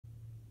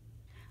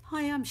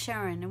Hi, I'm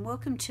Sharon and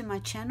welcome to my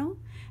channel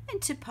and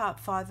to part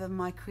 5 of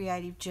my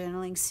creative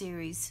journaling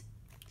series.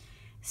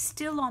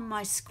 Still on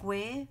my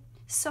square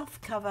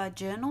soft cover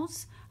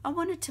journals, I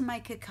wanted to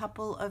make a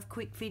couple of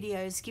quick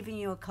videos giving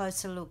you a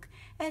closer look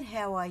at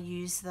how I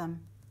use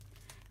them.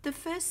 The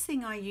first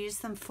thing I use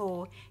them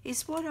for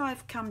is what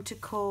I've come to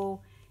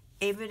call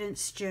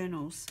evidence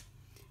journals.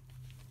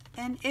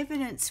 And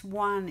evidence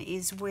 1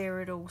 is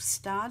where it all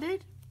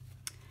started.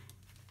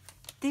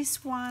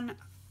 This one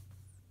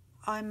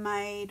I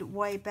made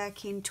way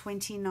back in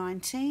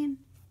 2019.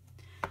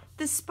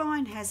 The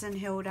spine hasn't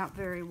held up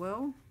very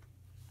well.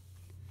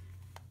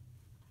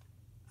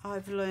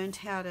 I've learned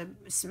how to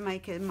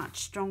make a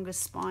much stronger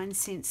spine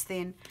since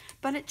then,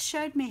 but it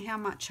showed me how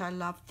much I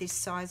loved this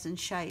size and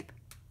shape.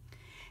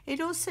 It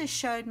also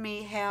showed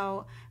me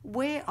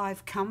where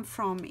I've come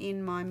from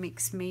in my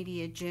mixed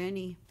media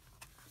journey.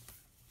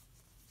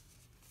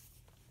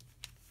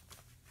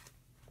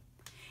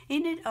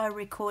 In it, I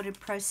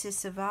recorded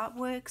process of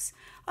artworks.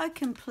 I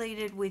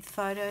completed with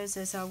photos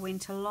as I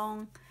went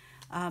along,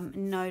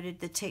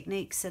 noted the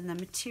techniques and the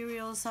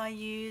materials I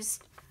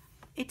used.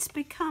 It's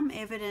become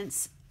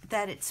evidence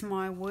that it's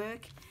my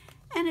work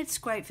and it's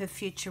great for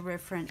future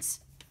reference.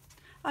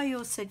 I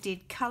also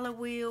did colour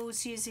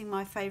wheels using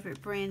my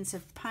favourite brands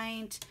of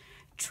paint,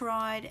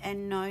 tried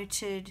and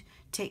noted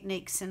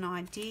techniques and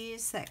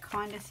ideas, that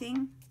kind of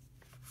thing.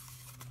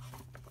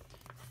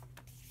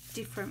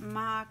 Different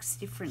marks,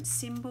 different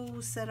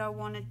symbols that I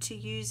wanted to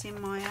use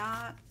in my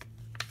art,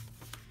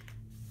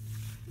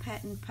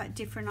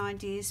 different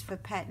ideas for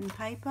pattern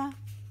paper.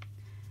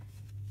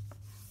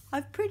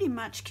 I've pretty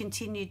much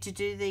continued to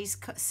do these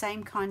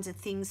same kinds of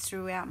things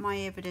throughout my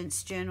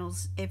evidence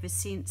journals ever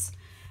since,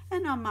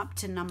 and I'm up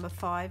to number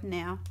 5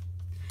 now.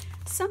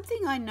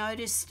 Something I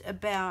noticed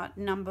about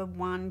number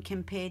 1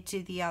 compared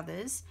to the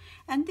others,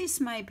 and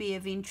this may be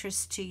of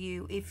interest to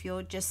you if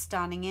you're just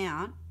starting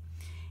out,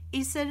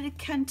 is that it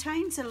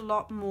contains a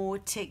lot more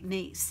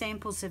techniques,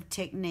 samples of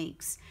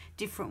techniques,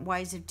 different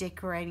ways of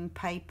decorating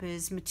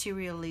papers,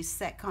 material lists,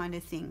 that kind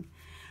of thing.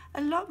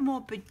 A lot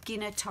more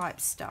beginner type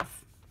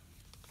stuff.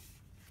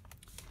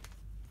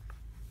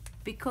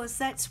 Because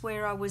that's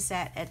where I was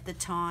at the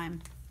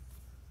time.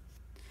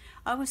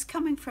 I was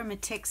coming from a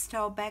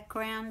textile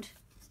background,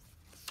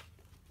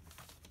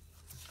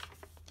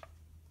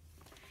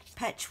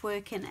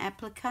 patchwork and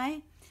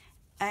applique,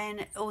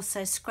 and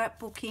also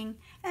scrapbooking,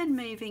 and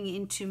moving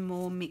into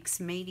more mixed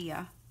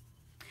media.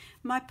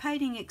 My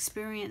painting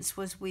experience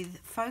was with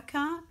folk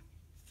art,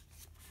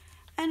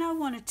 and I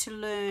wanted to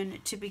learn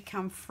to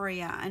become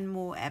freer and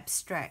more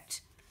abstract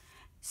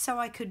so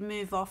I could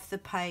move off the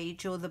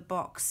page or the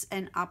box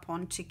and up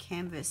onto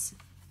canvas.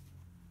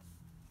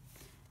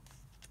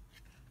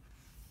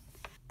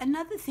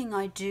 Another thing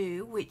I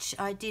do, which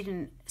I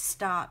didn't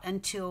start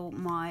until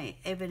my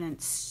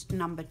evidence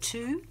number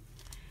 2,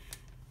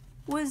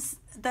 was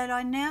that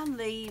I now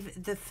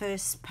leave the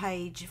first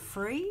page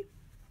free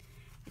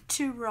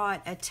to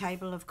write a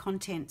table of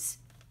contents,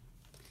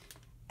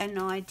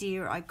 an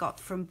idea I got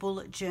from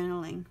bullet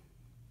journaling.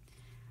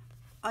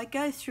 I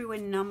go through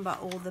and number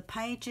all the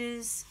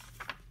pages,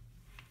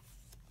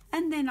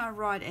 and then I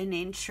write an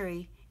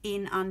entry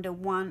in under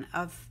one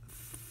of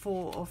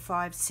 4 or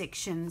 5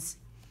 sections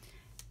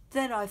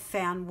that I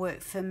found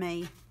work for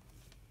me.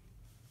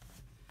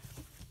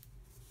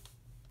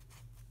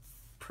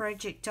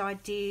 Project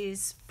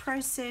ideas,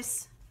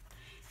 process,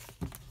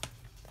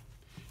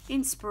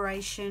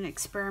 inspiration,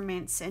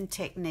 experiments and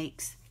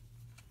techniques.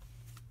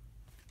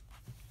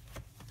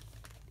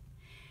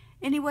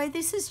 Anyway,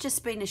 this has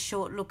just been a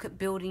short look at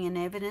building an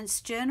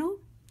evidence journal.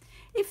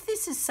 If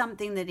this is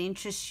something that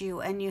interests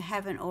you and you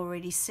haven't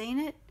already seen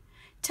it,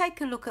 take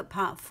a look at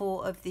part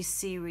 4 of this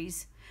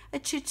series, a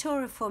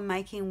tutorial for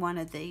making one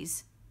of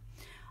these.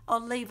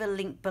 I'll leave a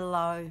link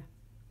below.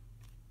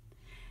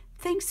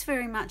 Thanks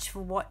very much for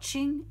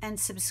watching and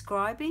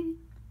subscribing.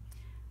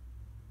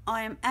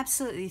 I am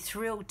absolutely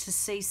thrilled to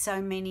see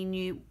so many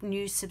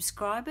new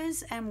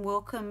subscribers, and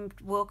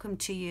welcome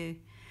to you.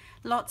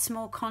 Lots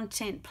more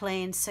content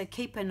planned, so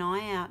keep an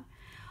eye out.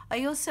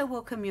 I also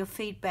welcome your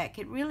feedback.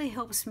 It really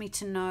helps me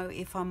to know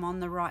if I'm on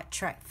the right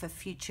track for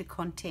future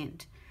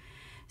content.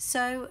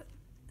 So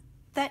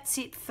that's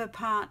it for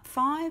part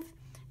 5.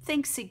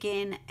 Thanks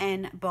again,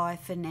 and bye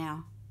for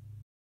now.